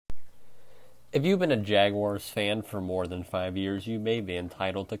If you've been a Jaguars fan for more than 5 years, you may be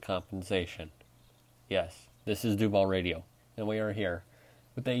entitled to compensation. Yes, this is Duval Radio, and we are here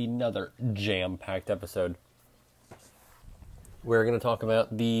with another jam-packed episode. We're going to talk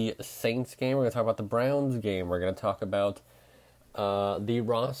about the Saints game, we're going to talk about the Browns game, we're going to talk about the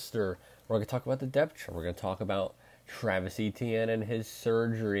roster, we're going to talk about the depth chart, we're going to talk about Travis Etienne and his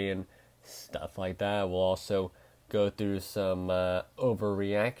surgery and stuff like that. We'll also go through some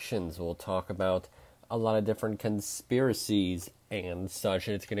overreactions. We'll talk about a lot of different conspiracies and such.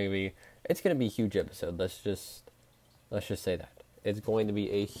 It's gonna be a huge episode. Let's just say that it's going to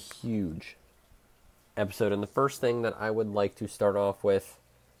be a huge episode. And the first thing that I would like to start off with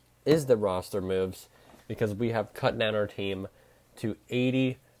is the roster moves, because we have cut down our team to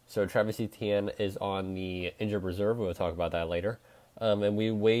 80. So Travis Etienne is on the injured reserve. We'll talk about that later. And we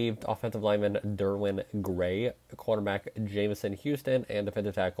waived offensive lineman Derwin Gray, quarterback Jameson Houston, and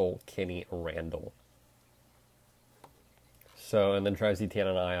defensive tackle Kenny Randall. So, and then Travis Etienne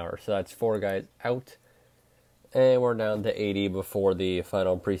on IR. So that's 4 guys out. And we're down to 80 before the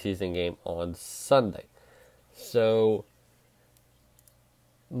final preseason game on Sunday. So,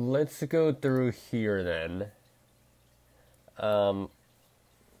 let's go through here then. So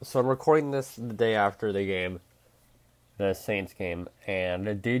I'm recording this the day after the game, the Saints game,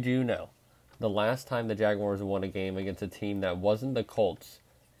 and did you know the last time the Jaguars won a game against a team that wasn't the Colts,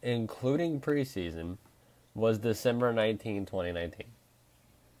 including preseason, was December 19, 2019.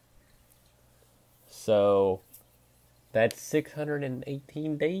 So that's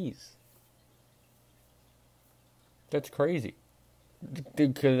 618 days. That's crazy.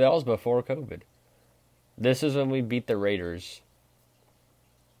 Because that was before COVID. This is when we beat the Raiders.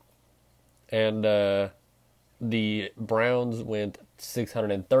 And the Browns went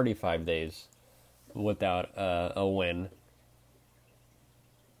 635 days without a win.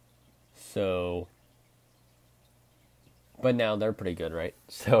 So, but now they're pretty good, right?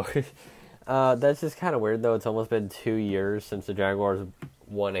 So, that's just kind of weird, though. It's almost been 2 years since the Jaguars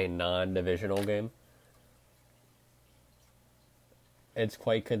won a non-divisional game. It's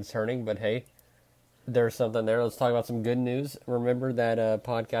quite concerning, but hey, there's something there. Let's talk about some good news. Remember that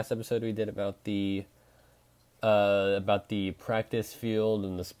podcast episode we did about the practice field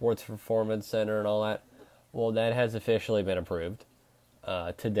and the Sports Performance Center and all that? Well, that has officially been approved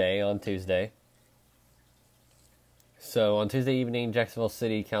today, on Tuesday. So on Tuesday evening, Jacksonville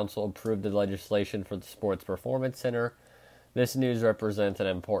City Council approved the legislation for the Sports Performance Center. This news represents an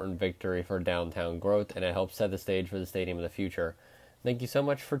important victory for downtown growth, and it helps set the stage for the stadium in the future. Thank you so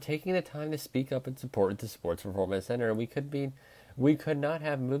much for taking the time to speak up and support the Sports Performance Center. We could not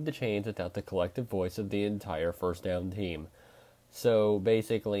have moved the chains without the collective voice of the entire first down team. So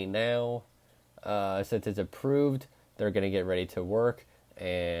basically now, since it's approved, they're going to get ready to work,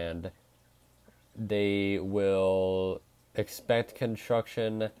 and they will expect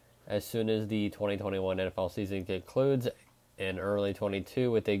construction as soon as the 2021 NFL season concludes in early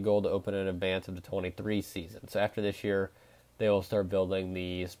 22, with a goal to open in advance of the 23 season. So after this year, they will start building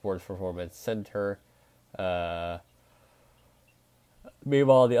the Sports Performance Center.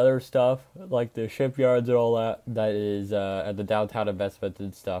 Meanwhile, the other stuff, like the shipyards and all that, that is at the downtown investments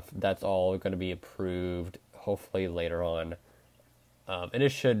and stuff, that's all going to be approved hopefully later on. And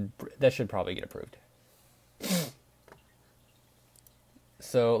that should probably get approved.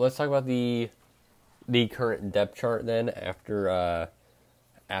 So let's talk about the current depth chart then after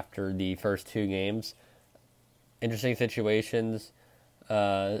the first 2 games. Interesting situations.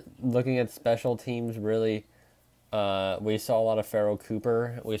 Looking at special teams, really, we saw a lot of Farrell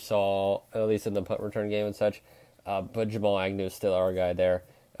Cooper. We saw, at least in the punt return game and such, but Jamal Agnew is still our guy there.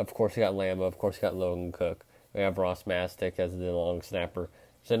 Of course, we got Lambo. Of course, we got Logan Cook. We have Ross Mastick as the long snapper.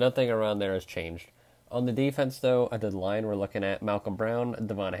 So nothing around there has changed. On the defense, though, at the line, we're looking at Malcolm Brown,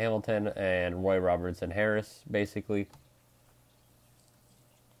 Devon Hamilton, and Roy Robertson Harris, basically.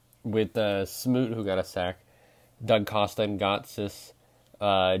 With Smoot, who got a sack, Doug Costa and Gotsis,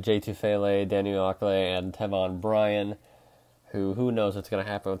 Jay Tufele, Daniel Akle, and Tevon Bryan, who knows what's going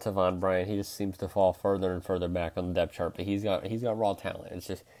to happen with Tevon Bryan. He just seems to fall further and further back on the depth chart, but he's got raw talent. It's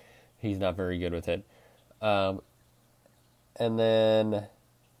just he's not very good with it. And then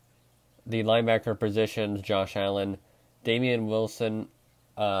the linebacker positions, Josh Allen, Damian Wilson,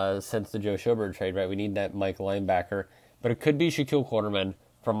 since the Joe Schobert trade, right? We need that Mike linebacker. But it could be Shaquille Quarterman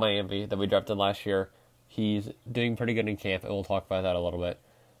from Miami that we drafted last year. He's doing pretty good in camp, and we'll talk about that a little bit.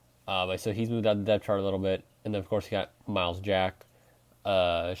 So he's moved out the depth chart a little bit. And then, of course, you got Miles Jack.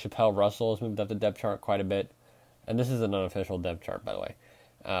 Chappelle Russell has moved up the depth chart quite a bit. And this is an unofficial depth chart, by the way.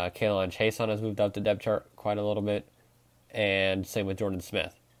 Kalen Chason has moved up the depth chart quite a little bit. And same with Jordan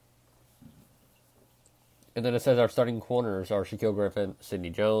Smith. And then it says our starting corners are Shaquille Griffin, Sidney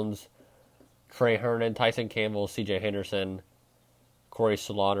Jones, Trey Herndon, Tyson Campbell, C.J. Henderson, Corey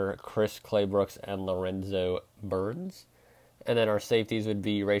Slaughter, Chris Claybrooks, and Lorenzo Burns. And then our safeties would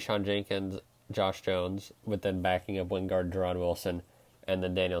be Rayshawn Jenkins, Josh Jones, with then backing up Wingard, Gerard Wilson, and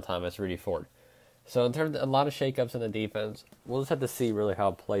then Daniel Thomas, Rudy Ford. So in terms of a lot of shakeups in the defense, we'll just have to see really how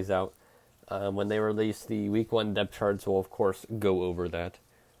it plays out. When they release the Week 1 depth charts, we'll of course go over that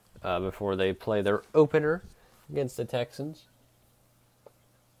before they play their opener against the Texans.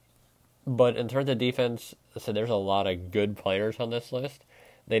 But in terms of defense, so there's a lot of good players on this list.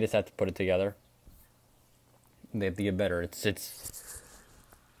 They just have to put it together. They have to get better. It's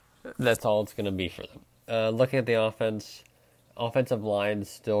that's all it's going to be for them. Looking at the offensive line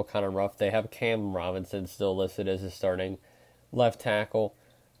still kind of rough. They have Cam Robinson still listed as a starting left tackle,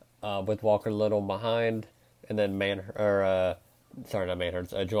 with Walker Little behind, and then Juwan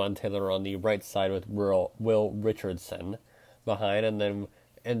Taylor on the right side with Will Richardson behind, and then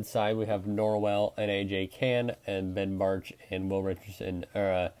inside we have Norwell and AJ Cann and Ben Barch and Will Richardson,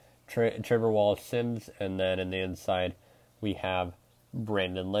 Trevor Wallace Sims, and then in the inside we have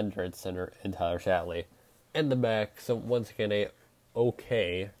Brandon Linder at center and Tyler Shatley in the back. So once again, a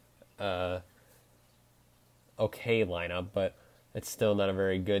okay lineup, but it's still not a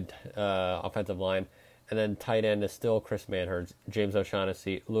very good offensive line. And then tight end is still Chris Manhertz, James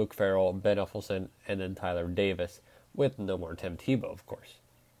O'Shaughnessy, Luke Farrell, Ben Uffelson, and then Tyler Davis, with no more Tim Tebow, of course.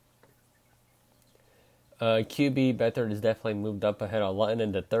 QB, Beathard has definitely moved up ahead of Lutton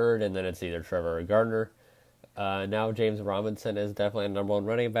into third, and then it's either Trevor or Gardner. Now James Robinson is definitely a number one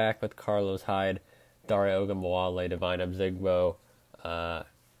running back with Carlos Hyde, Dario Ogunbowale, Divine Abzigbo,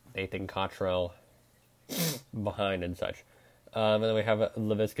 Nathan Cottrell behind and such. And then we have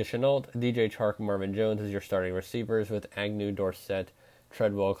Laviska Shenault, DJ Chark, Marvin Jones as your starting receivers with Agnew, Dorsett,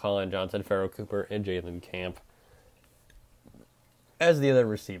 Treadwell, Colin Johnson, Farrell Cooper, and Jalen Camp as the other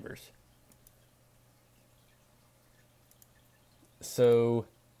receivers. So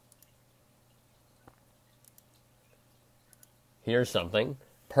here's something.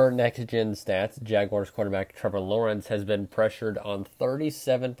 Per Next Gen Stats, Jaguars quarterback Trevor Lawrence has been pressured on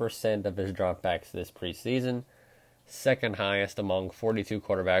 37% of his dropbacks this preseason, second highest among 42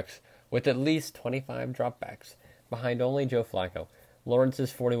 quarterbacks with at least 25 dropbacks, behind only Joe Flacco.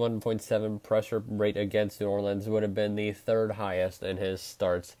 Lawrence's 41.7 pressure rate against New Orleans would have been the third highest in his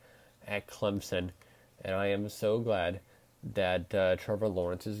starts at Clemson, and I am so glad that Trevor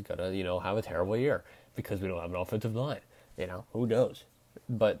Lawrence is going to, have a terrible year because we don't have an offensive line. Who knows?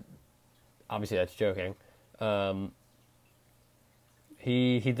 But obviously that's joking.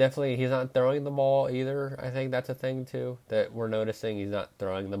 He's not throwing the ball either. I think that's a thing too that we're noticing. He's not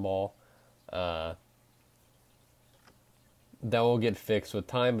throwing the ball. That will get fixed with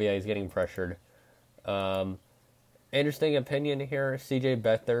time, but yeah, he's getting pressured. Interesting opinion here. CJ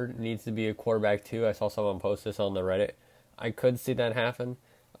Beathard needs to be a quarterback too. I saw someone post this on the Reddit. I could see that happen.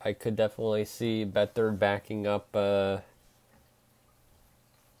 I could definitely see Beathard backing up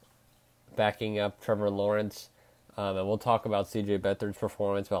Trevor Lawrence. And we'll talk about C.J. Beathard's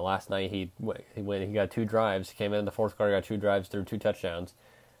performance. But last night when he got 2 drives, he came in the fourth quarter, got 2 drives, threw 2 touchdowns.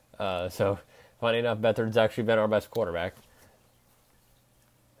 So funny enough, Beathard's actually been our best quarterback.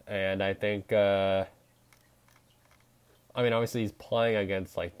 And I think, obviously he's playing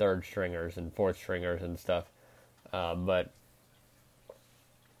against like third stringers and fourth stringers and stuff. But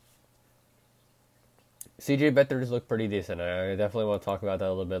C.J. Beathard's looked pretty decent. I definitely want to talk about that a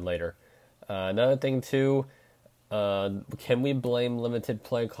little bit later. Another thing too, can we blame limited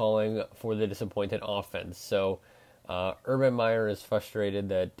play calling for the disappointed offense? So Urban Meyer is frustrated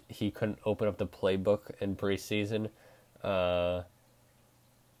that he couldn't open up the playbook in preseason.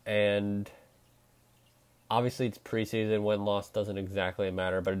 And obviously it's preseason, win-loss doesn't exactly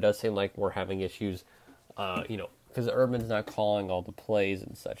matter, but it does seem like we're having issues, because Urban's not calling all the plays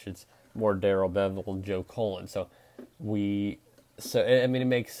and such. It's more Darrell Bevell and Joe Cullen. It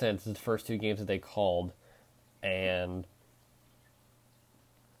makes sense. It's the first 2 games that they called, and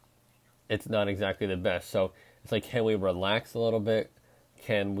it's not exactly the best. So it's like, can we relax a little bit?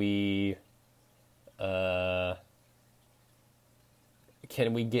 Can we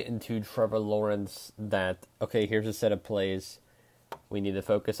get into Trevor Lawrence that, okay, here's a set of plays. We need to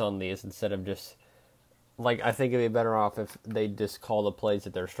focus on these instead of just, I think it'd be better off if they just call the plays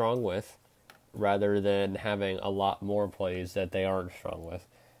that they're strong with rather than having a lot more plays that they aren't strong with,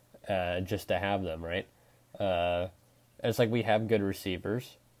 just to have them, right? It's like we have good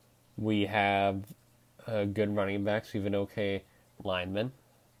receivers. We have good running backs. We have an okay lineman.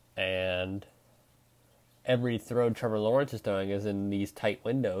 And every throw Trevor Lawrence is throwing is in these tight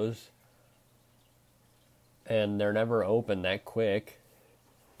windows and they're never open that quick.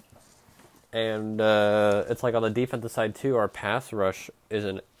 And it's like on the defensive side, too, our pass rush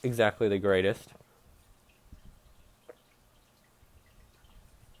isn't exactly the greatest.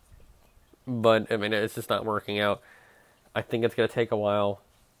 But, I mean, it's just not working out. I think it's going to take a while.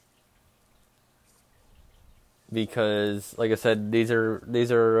 Because, like I said, these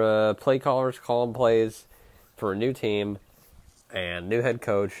are play callers calling plays for a new team and new head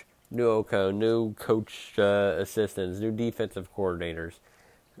coach, new OCO, new coach assistants, new defensive coordinators.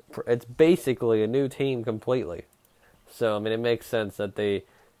 It's basically a new team completely. So, I mean, it makes sense that they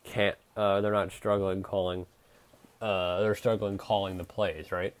can't, they're not struggling calling, they're struggling calling the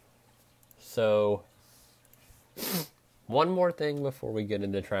plays, right? So, one more thing before we get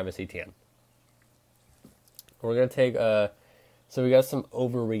into Travis Etienne. We're going to take, so we got some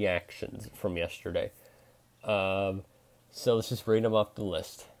overreactions from yesterday. So let's just read them off the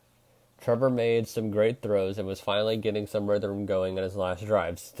list. Trevor made some great throws and was finally getting some rhythm going on his last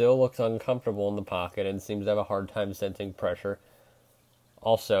drive. Still looks uncomfortable in the pocket and seems to have a hard time sensing pressure.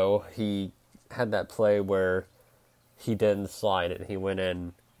 Also, he had that play where he didn't slide and he went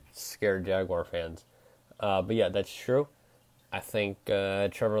in, scared Jaguar fans. But yeah, that's true. I think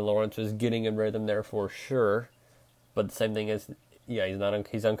Trevor Lawrence was getting in rhythm there for sure. But the same thing is, yeah, he's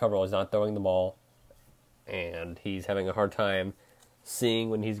uncomfortable. He's not throwing the ball. And he's having a hard time seeing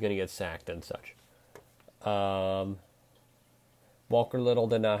when he's going to get sacked and such. Walker Little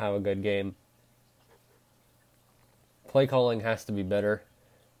did not have a good game. Play calling has to be better.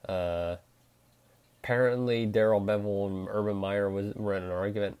 Apparently, Darrell Bevel and Urban Meyer were in an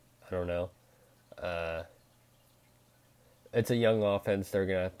argument. I don't know. It's a young offense. They're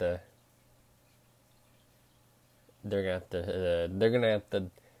gonna have to.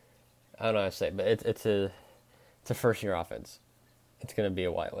 I don't know how to say it, but it's a first year offense. It's gonna be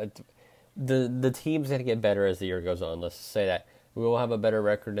a while. The team's gonna get better as the year goes on. Let's say that we will have a better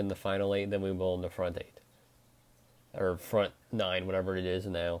record in the final 8 than we will in the front 8 or front 9, whatever it is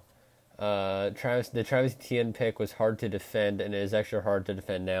now. The Travis Etienne pick was hard to defend, and it is extra hard to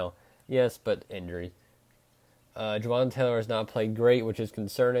defend now. Yes, but injury. Jawaan Taylor has not played great, which is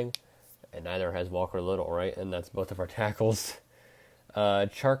concerning, and neither has Walker Little, right? And that's both of our tackles.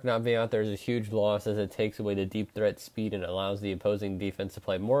 Chark not being out there is a huge loss as it takes away the deep threat speed and allows the opposing defense to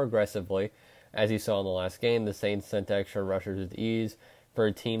play more aggressively. As you saw in the last game, the Saints sent extra rushers with ease. For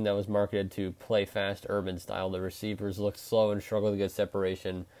a team that was marketed to play fast urban style, the receivers looked slow and struggled to get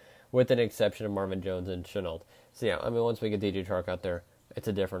separation, with an exception of Marvin Jones and Chenault. So yeah, I mean, once we get DJ Chark out there, it's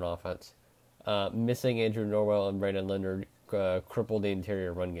a different offense. Missing Andrew Norwell and Brandon Leonard crippled the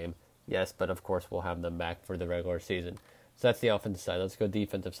interior run game. Yes, but of course we'll have them back for the regular season. So that's the offensive side. Let's go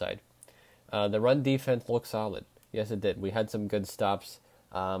defensive side. The run defense looked solid. Yes, it did. We had some good stops.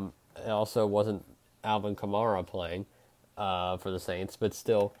 It also wasn't Alvin Kamara playing for the Saints, but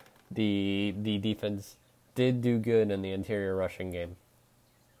still, the defense did do good in the interior rushing game.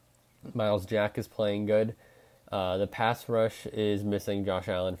 Miles Jack is playing good. The pass rush is missing Josh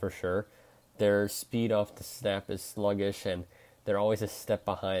Allen for sure. Their speed off the snap is sluggish, and they're always a step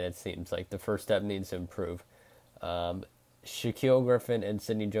behind, it seems like. The first step needs to improve. Shaquille Griffin and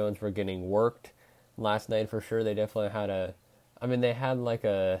Sidney Jones were getting worked last night for sure. They definitely had they had like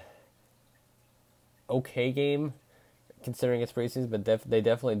a okay game considering it's preseason, but they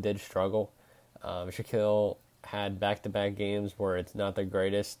definitely did struggle. Shaquille had back-to-back games where it's not the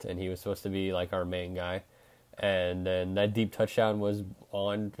greatest, and he was supposed to be like our main guy. And then that deep touchdown was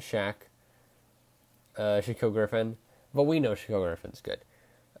on Shaquille Griffin. But we know Shaquille Griffin's good.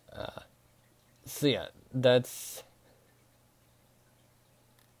 So yeah, that's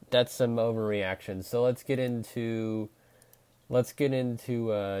some overreaction. So let's get into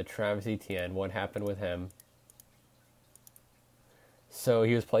Travis Etienne. What happened with him? So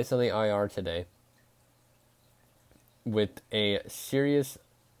he was placed on the IR today with a serious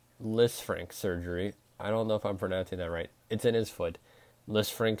Lisfranc surgery. I don't know if I'm pronouncing that right. It's in his foot.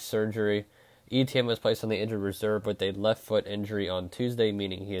 Lisfranc surgery. Etienne was placed on the injured reserve with a left foot injury on Tuesday,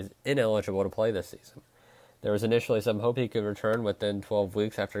 meaning he is ineligible to play this season. There was initially some hope he could return within 12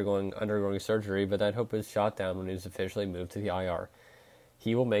 weeks after undergoing surgery, but that hope was shot down when he was officially moved to the IR.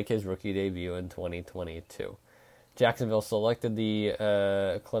 He will make his rookie debut in 2022. Jacksonville selected the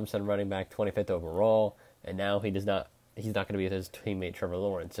Clemson running back 25th overall, and now he's not going to be with his teammate Trevor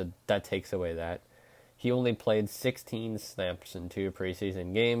Lawrence, so that takes away that. He only played 16 snaps in 2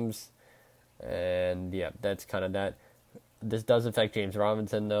 preseason games, and yeah, that's kind of that. This does affect James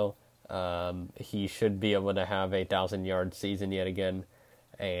Robinson, though. He should be able to have a 1,000-yard season yet again,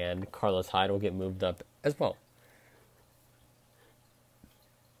 and Carlos Hyde will get moved up as well.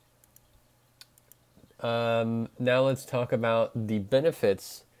 Now let's talk about the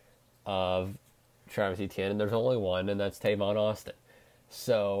benefits of Travis Etienne, and there's only one, and that's Tavon Austin.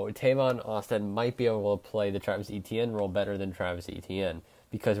 So Tavon Austin might be able to play the Travis Etienne role better than Travis Etienne,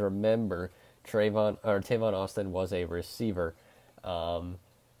 because remember, Tavon Austin was a receiver.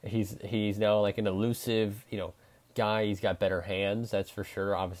 He's now like an elusive, guy. He's got better hands, that's for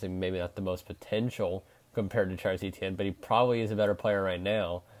sure. Obviously, maybe not the most potential compared to Travis Etienne, but he probably is a better player right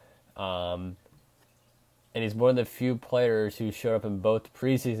now. And he's one of the few players who showed up in both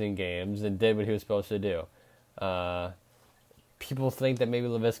preseason games and did what he was supposed to do. People think that maybe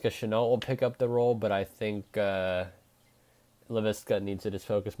Laviska Shenault will pick up the role, but I think Laviska needs to just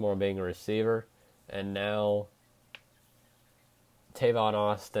focus more on being a receiver. And now Tavon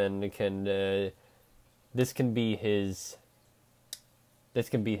Austin can this can be his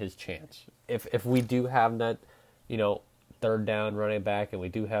chance. If we do have that, third down running back, and we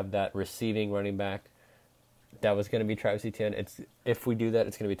do have that receiving running back, that was going to be Travis Etienne. If we do that,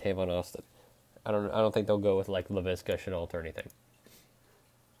 it's going to be Tavon Austin. I don't think they'll go with like Laviska Shenault or anything.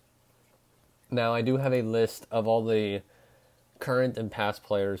 Now I do have a list of all the current and past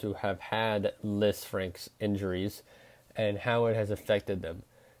players who have had Lisfranc's injuries and how it has affected them.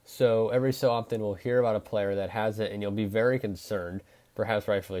 So every so often we'll hear about a player that has it, and you'll be very concerned, perhaps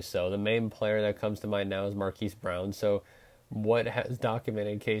rightfully so. The main player that comes to mind now is Marquise Brown. So what has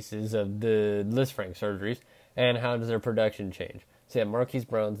documented cases of the Lisfranc surgeries, and how does their production change? So yeah, Marquise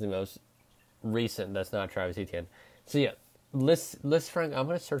Brown's the most recent. That's not Travis Etienne. So yeah, Lisfranc, I'm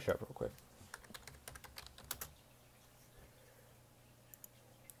going to search it up real quick.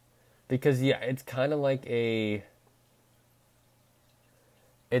 Because yeah, it's kind of like a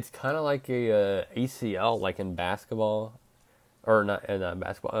ACL, like in basketball, or not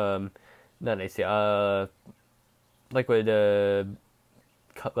basketball. Not an ACL. Like what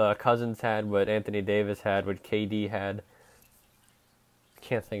Cousins had, what Anthony Davis had, what KD had.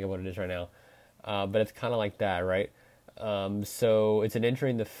 Can't think of what it is right now, but it's kind of like that, right? So it's an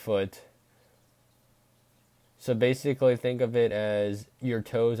injury in the foot. So basically, think of it as your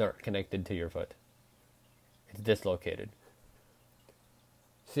toes aren't connected to your foot. It's dislocated.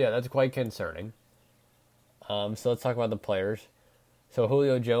 So yeah, that's quite concerning. So let's talk about the players. So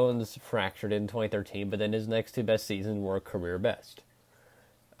Julio Jones fractured in 2013, but then his next two best seasons were career best.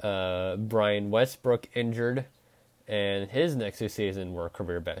 Brian Westbrook injured, and his next two seasons were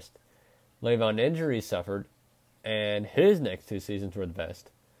career best. Le'Veon injury suffered, and his next two seasons were the best.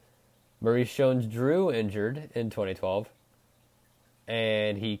 Maurice Jones-Drew injured in 2012,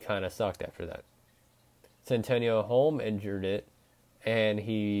 and he kind of sucked after that. Santonio Holm injured it, and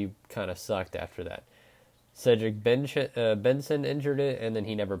he kind of sucked after that. Cedric Benson injured it, and then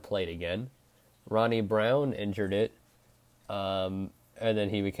he never played again. Ronnie Brown injured it, and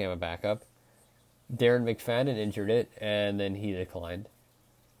then he became a backup. Darren McFadden injured it, and then he declined.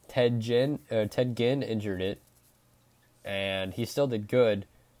 Ted Ginn injured it, and he still did good,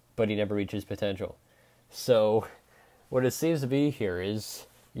 but he never reached his potential. So what it seems to be here is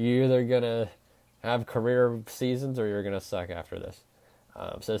you're either going to have career seasons or you're going to suck after this.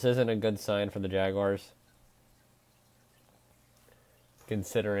 So this isn't a good sign for the Jaguars,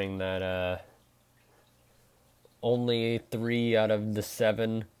 considering that only 3 out of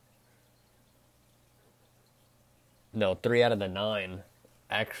the 9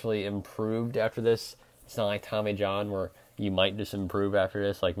 actually improved after this. It's not like Tommy John where you might just improve after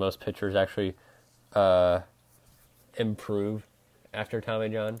this. Like most pitchers actually improve after Tommy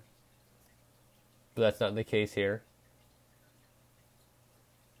John. But that's not the case here.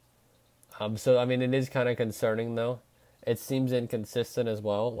 So, I mean, it is kind of concerning, though. It seems inconsistent as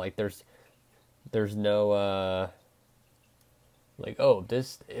well. Like, there's no,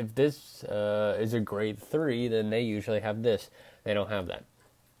 if this is a grade 3, then they usually have this. They don't have that.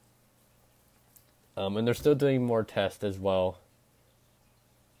 And they're still doing more tests as well.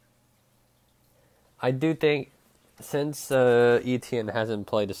 I do think, since Etienne hasn't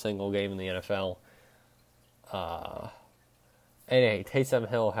played a single game in the NFL, and hey, Taysom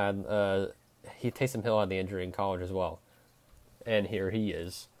Hill had the injury in college as well, and here he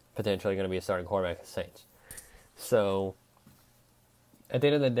is potentially going to be a starting quarterback at the Saints. So, at the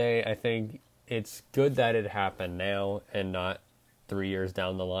end of the day, I think it's good that it happened now and not 3 years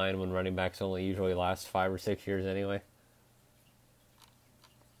down the line when running backs only usually last 5 or 6 years anyway.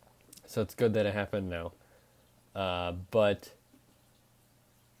 So it's good that it happened now. But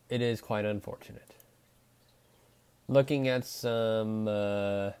it is quite unfortunate. Looking at some...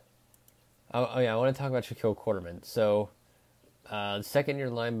 I want to talk about Shaquille Quarterman. So, the second-year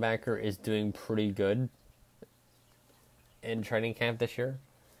linebacker is doing pretty good in training camp this year.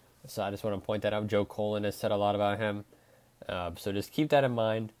 So I just want to point that out. Joe Colin has said a lot about him. So just keep that in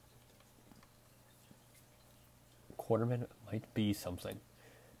mind. Quarterman might be something.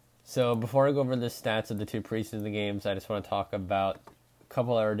 So before I go over the stats of the 2 preseason games, I just want to talk about a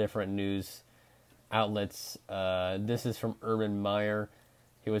couple other different news outlets. This is from Urban Meyer.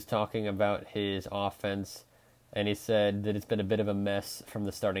 He was talking about his offense, and he said that it's been a bit of a mess from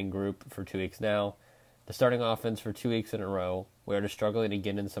the starting group for 2 weeks now. The starting offense for 2 weeks in a row, we are just struggling to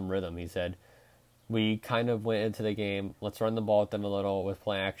get in some rhythm, he said. We kind of went into the game, let's run the ball at them a little with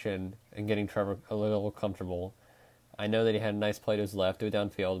play action and getting Trevor a little comfortable. I know that he had a nice play to his left, threw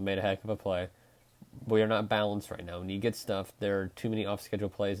downfield, made a heck of a play. We are not balanced right now. When you get stuff, there are too many off-schedule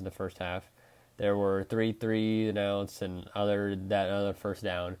plays in the first half. There were 3 and outs and other first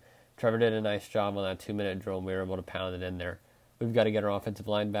down. Trevor did a nice job on that 2-minute drill, and we were able to pound it in there. We've got to get our offensive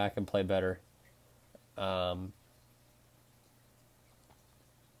line back and play better.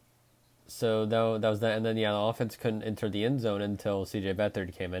 So that was that. And then, the offense couldn't enter the end zone until C.J.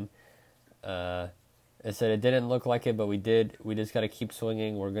 Beathard came in. It said it didn't look like it, but we did. We just got to keep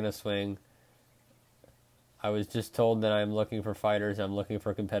swinging. We're going to swing. I was just told that I'm looking for fighters. I'm looking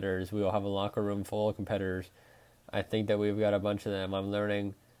for competitors. We will have a locker room full of competitors. I think that we've got a bunch of them. I'm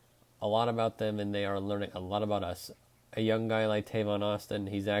learning a lot about them, and they are learning a lot about us. A young guy like Tavon Austin,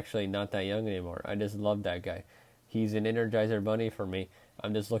 he's actually not that young anymore. I just love that guy. He's an Energizer Bunny for me.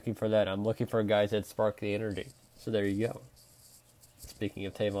 I'm just looking for that. I'm looking for guys that spark the energy. So there you go. Speaking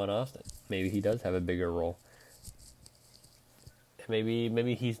of Tavon Austin, maybe he does have a bigger role.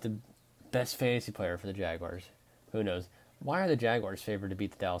 Maybe he's the best fantasy player for the Jaguars. Who knows? Why are the Jaguars favored to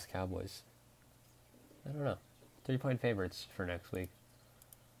beat the Dallas Cowboys? I don't know. 3-point favorites for next week.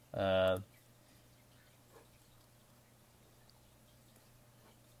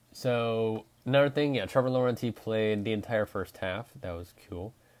 So, another thing, Trevor Lawrence, he played the entire first half. That was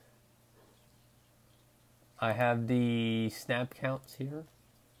cool. I have the snap counts here.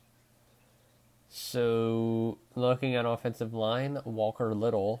 So, looking at offensive line, Walker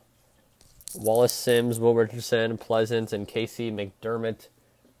Little, Wallace Sims, Will Richardson, Pleasant, and Casey McDermott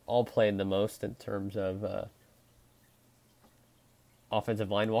all played the most in terms of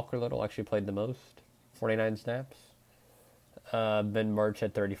offensive line. Walker Little actually played the most, 49 snaps. Ben March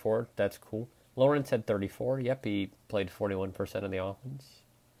had 34. That's cool. Lawrence had 34. Yep, he played 41% of the offense.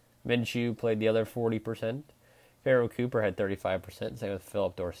 Minshew played the other 40%. Pharaoh Cooper had 35%. Same with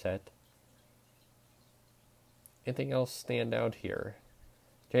Philip Dorsett. Anything else stand out here?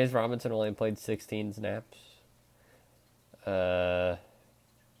 James Robinson only played 16 snaps. Beathard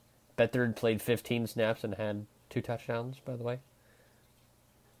played 15 snaps and had 2 touchdowns, by the way.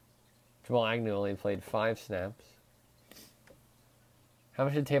 Jamal Agnew only played 5 snaps. How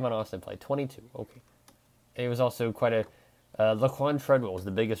much did Tavon Austin play? 22. Okay. It was also quite a... Laquan Treadwell was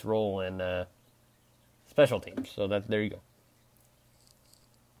the biggest role in special teams. So there you go.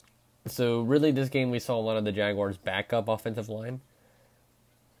 So really this game we saw a lot of the Jaguars' backup offensive line.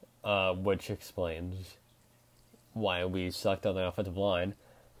 Which explains why we sucked on the offensive line.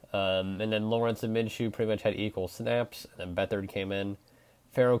 And then Lawrence and Minshew pretty much had equal snaps. And then Beathard came in.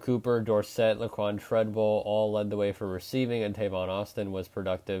 Pharaoh Cooper, Dorsett, Laquan Treadwell all led the way for receiving, and Tavon Austin was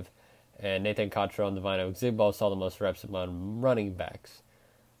productive. And Nathan Cottrell and Divine Oxigbo saw the most reps among running backs.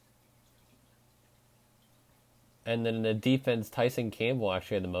 And then in the defense, Tyson Campbell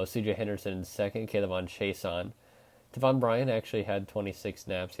actually had the most. C.J. Henderson in second, Caleb Chason. Devon Bryant actually had 26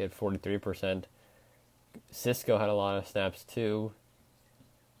 snaps. He had 43%. Cisco had a lot of snaps too.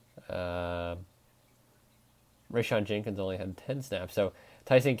 Rayshon Jenkins only had 10 snaps. So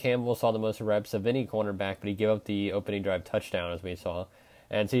Tyson Campbell saw the most reps of any cornerback, but he gave up the opening drive touchdown, as we saw.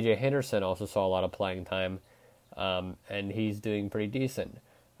 And C.J. Henderson also saw a lot of playing time, and he's doing pretty decent.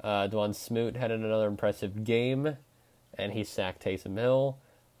 Dwan Smoot had another impressive game, and he sacked Taysom Hill.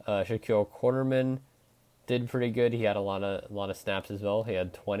 Shaquille Quarterman did pretty good. He had a lot of snaps as well. He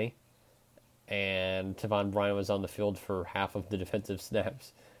had 20. And Tavon Bryant was on the field for half of the defensive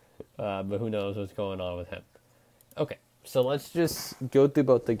snaps. But who knows what's going on with him. Okay, so let's just go through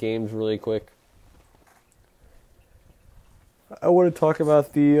both the games really quick. I want to talk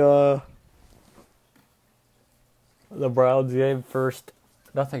about the Browns game first.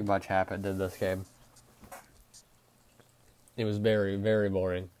 Nothing much happened in this game. It was very, very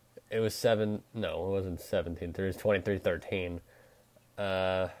boring. It was it wasn't 17. It was 23-13.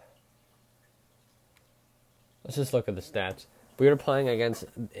 Let's just look at the stats. We were playing against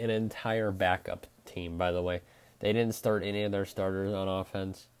an entire backup team, by the way. They didn't start any of their starters on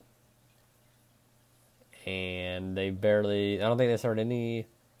offense. And I don't think they started any...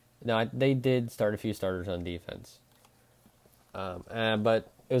 No, they did start a few starters on defense.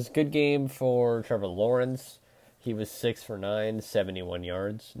 But It was a good game for Trevor Lawrence. He was 6 for 9, 71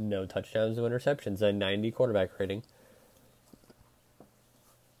 yards, no touchdowns, no interceptions, a 90 quarterback rating.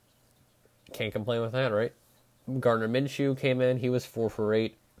 Can't complain with that, right? Gardner Minshew came in. He was 4 for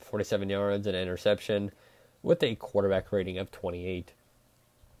 8, 47 yards, and an interception with a quarterback rating of 28.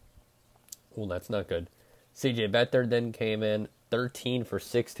 Well, that's not good. C.J. Beathard then came in, 13 for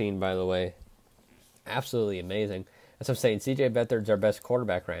 16, by the way. Absolutely amazing. That's what I'm saying. C.J. Beathard's our best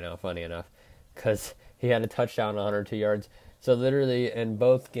quarterback right now, funny enough, because he had a touchdown, 102 yards. So literally in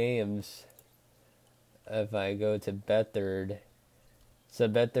both games, if I go to Beathard, so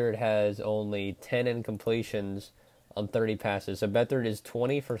Beathard has only 10 incompletions on 30 passes. So Beathard is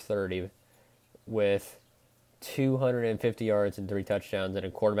 20 for 30 with 250 yards and 3 touchdowns and a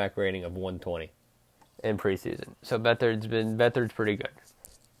quarterback rating of 120 in preseason. So Beathard's pretty good.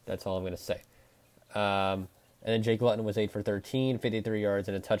 That's all I'm going to say. And then Jake Luton was 8 for 13, 53 yards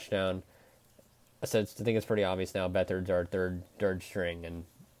and a touchdown. So I think it's pretty obvious now Beathard's our third string and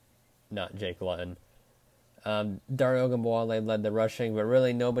not Jake Luton. Dare Ogunbowale led the rushing, but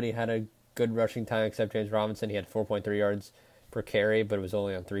really nobody had a good rushing time except James Robinson. He had 4.3 yards per carry, but it was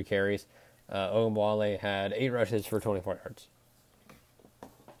only on 3 carries. Ogunbowale had 8 rushes for 24 yards.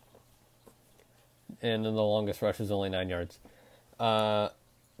 And then the longest rush was only 9 yards.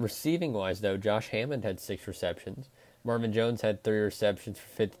 Receiving-wise, though, Josh Hammond had 6 receptions. Marvin Jones had 3 receptions for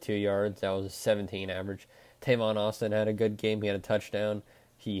 52 yards. That was a 17 average. Tavon Austin had a good game. He had a touchdown.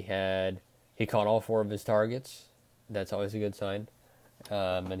 He caught all 4 of his targets. That's always a good sign.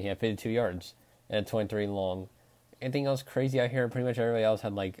 And he had 52 yards and 23 long. Anything else crazy out here? Pretty much everybody else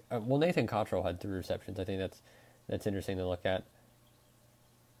had Nathan Cottrell had 3 receptions. I think that's interesting to look at.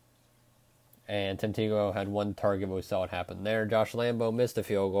 And Tim Tebow had 1 target, but we saw what happened there. Josh Lambo missed a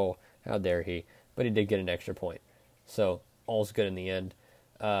field goal. How dare he? But he did get an extra point. So, all's good in the end.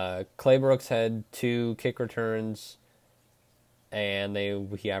 Clay Brooks had 2 kick returns, and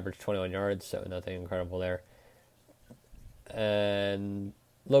he averaged 21 yards, so nothing incredible there. And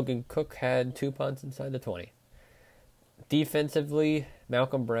Logan Cook had 2 punts inside the 20. Defensively,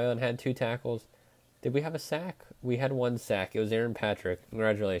 Malcolm Brown had 2 tackles. Did we have a sack? We had 1 sack. It was Aaron Patrick.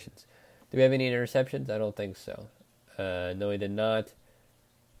 Congratulations. Do we have any interceptions? I don't think so. No, we did not.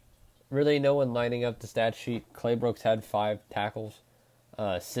 Really, no one lining up the stat sheet. Clay Brooks had 5 tackles.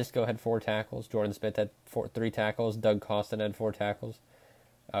 Cisco had 4 tackles. Jordan Smith had 3 tackles. Doug Costin had 4 tackles.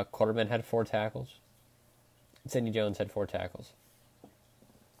 Quarterman had 4 tackles. Sidney Jones had 4 tackles.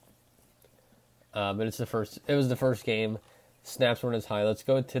 But it was the first game. Snaps weren't as high. Let's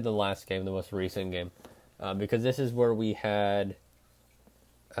go to the last game, the most recent game, because this is where we had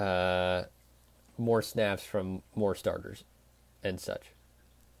more snaps from more starters and such.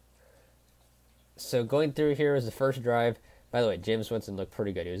 So going through here was the first drive. By the way, Jameis Winston looked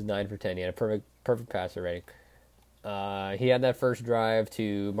pretty good. He was 9 for 10. He had a perfect passer rating. He had that first drive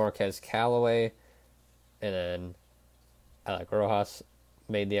to Marquez Callaway, and then Alec Rojas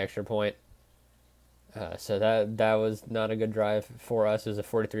made the extra point. So that was not a good drive for us. It was a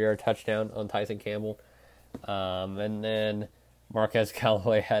 43-yard touchdown on Tyson Campbell. And then Marquez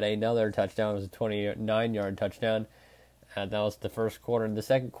Callaway had another touchdown. It was a 29-yard touchdown. That was the first quarter. In the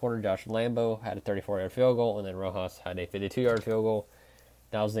second quarter, Josh Lambo had a 34-yard field goal, and then Rojas had a 52-yard field goal.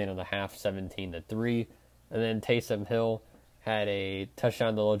 That was the end of the half, 17-3. And then Taysom Hill had a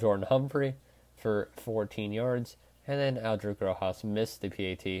touchdown to Jordan Humphrey for 14 yards. And then Aldrick Rojas missed the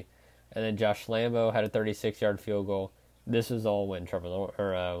PAT. And then Josh Lambo had a 36-yard field goal. This was all when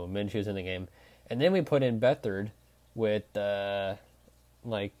Minshew was in the game. And then we put in Beathard with 7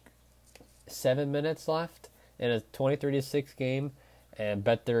 minutes left in a 23-6 game, and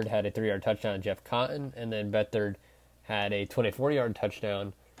Beathard had a 3-yard touchdown to Jeff Cotton, and then Beathard had a 24-yard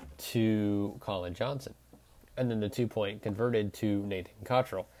touchdown to Colin Johnson, and then the 2-point converted to Nathan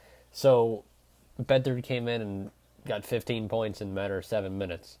Cottrell. So Beathard came in and got 15 points in a matter of 7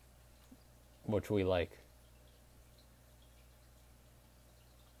 minutes, which we like.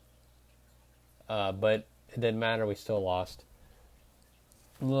 But it didn't matter. We still lost.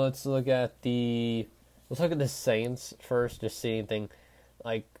 Let's look at the Saints first. Just see anything.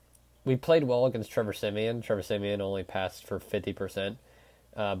 We played well against Trevor Siemian. Trevor Siemian only passed for 50%.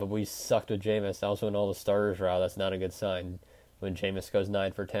 But we sucked with Jameis. That was when all the starters were out. That's not a good sign. When Jameis goes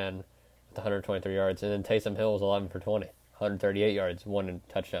 9 for 10 with 123 yards. And then Taysom Hill was 11 for 20. 138 yards. 1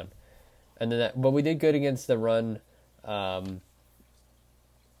 touchdown. And then but we did good against the run.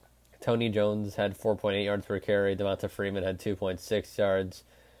 Tony Jones had 4.8 yards per carry. Devonta Freeman had 2.6 yards.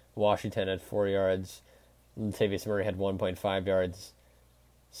 Washington had 4 yards. Latavius Murray had 1.5 yards.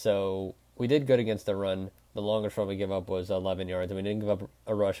 So we did good against the run. The longest run we gave up was 11 yards, and we didn't give up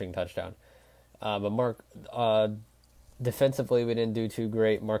a rushing touchdown. Defensively, we didn't do too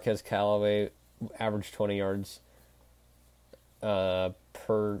great. Marquez Callaway averaged 20 yards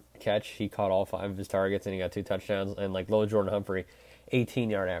per catch. He caught all 5 of his targets, and he got 2 touchdowns. And like Low Jordan Humphrey,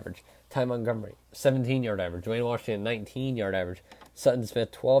 18-yard average. Ty Montgomery, 17-yard average. Dwayne Washington, 19-yard average. Sutton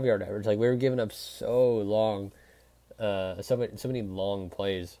Smith, 12-yard average. Like, we were giving up so long, so many long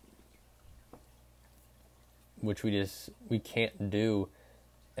plays, which we can't do.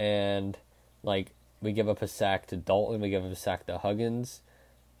 And like, we give up a sack to Dalton, we give up a sack to Huggins,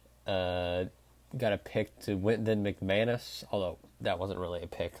 got a pick to Winton McManus, although that wasn't really a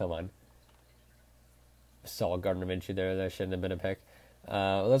pick, come on. Saw Gardner Minshew there, that shouldn't have been a pick.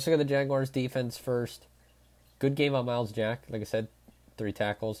 Let's look at the Jaguars defense first. Good game on Miles Jack, like I said, 3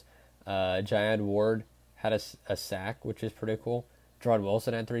 tackles. Jihad Ward had a sack, which is pretty cool. Gerard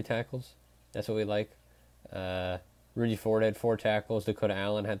Wilson had 3 tackles, that's what we like. Rudy Ford had 4 tackles. Dakota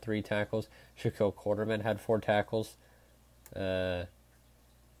Allen had 3 tackles. Shaquille Quarterman had 4 tackles. Chappelle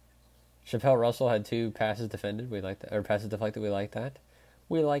Russell had 2 passes defended. We like that, or passes deflected. We like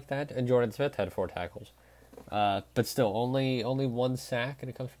that. And Jordan Smith had 4 tackles. But still, only 1 sack, and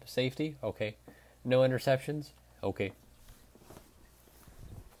it comes from safety. Okay. No interceptions. Okay.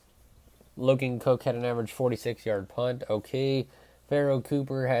 Logan Cook had an average 46-yard punt. Okay. Pharaoh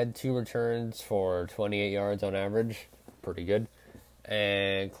Cooper had 2 returns for 28 yards on average. Pretty good.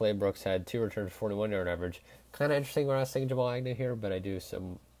 And Clay Brooks had 2 returns for 41-yard average. Kind of interesting when I was saying Jamal Agnew here, but I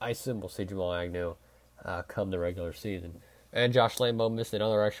assume we'll see Jamal Agnew come the regular season. And Josh Lambo missed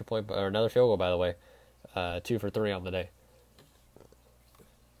another extra point, or another field goal, by the way. 2 for 3 on the day.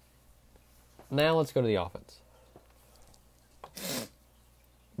 Now let's go to the offense.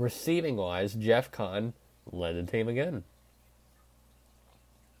 Receiving-wise, Jeff Kahn led the team again.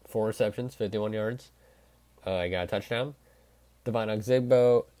 4 receptions, 51 yards. I got a touchdown. Devine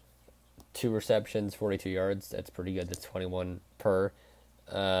Ozigbo, 2 receptions, 42 yards. That's pretty good. That's 21 per.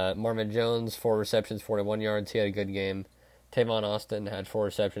 Marvin Jones, 4 receptions, 41 yards. He had a good game. Tavon Austin had 4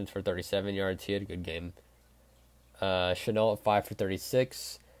 receptions for 37 yards. He had a good game. Chenault, 5 for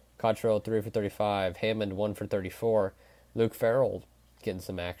 36. Cottrell, 3 for 35. Hammond, 1 for 34. Luke Farrell getting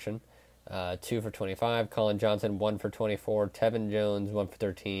some action. 2 for 25. Colin Johnson, 1 for 24. Tevin Jones, 1 for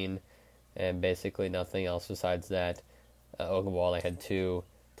 13. And basically nothing else besides that. Ogunbowale had 2.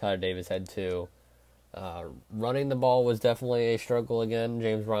 Tyler Davis had 2. Running the ball was definitely a struggle again.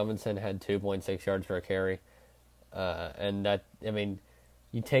 James Robinson had 2.6 yards per carry. And that, I mean,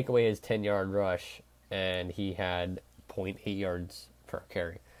 you take away his 10-yard rush, and he had 0.8 yards per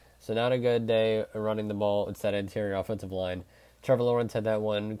carry. So not a good day running the ball. It's that interior offensive line. Trevor Lawrence had that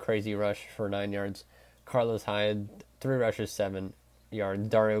 1 crazy rush for 9 yards. Carlos Hyde, 3 rushes, 7 yards.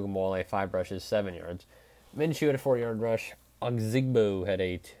 Dario Ogunbowale, 5 rushes, 7 yards. Minshew had a 4-yard rush. Ozigbo had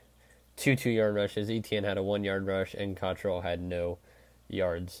 2 2-yard rushes. Etienne had a 1-yard rush, and Cottrell had no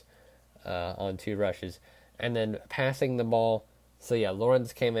yards on 2 rushes. And then passing the ball. So yeah,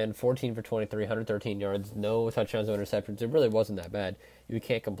 Lawrence came in 14 for 23, 113 yards, no touchdowns, no interceptions. It really wasn't that bad. You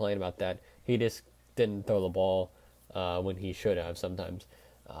can't complain about that. He just didn't throw the ball when he should have sometimes.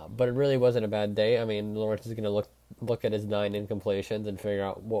 But it really wasn't a bad day. I mean, Lawrence is going to look at his 9 incompletions and figure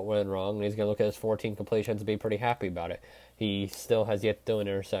out what went wrong, and he's going to look at his 14 completions and be pretty happy about it. He still has yet to do an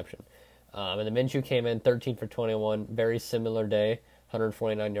interception. And the Minshew came in 13 for 21, very similar day,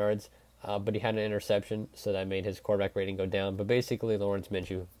 149 yards. But he had an interception, so that made his quarterback rating go down. But basically, Lawrence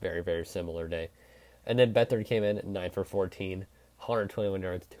Minshew, very, very similar day. And then Beathard came in at 9 for 14, 121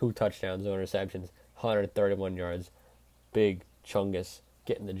 yards, 2 touchdowns, no interceptions, 131 yards. Big Chungus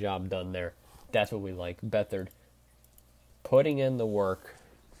getting the job done there. That's what we like. Beathard putting in the work,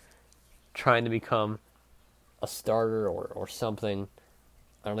 trying to become a starter or something.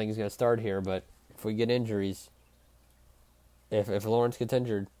 I don't think he's going to start here, but if we get injuries, if Lawrence gets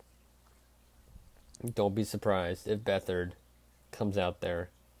injured, don't be surprised if Beathard comes out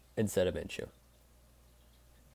there instead of Minshew.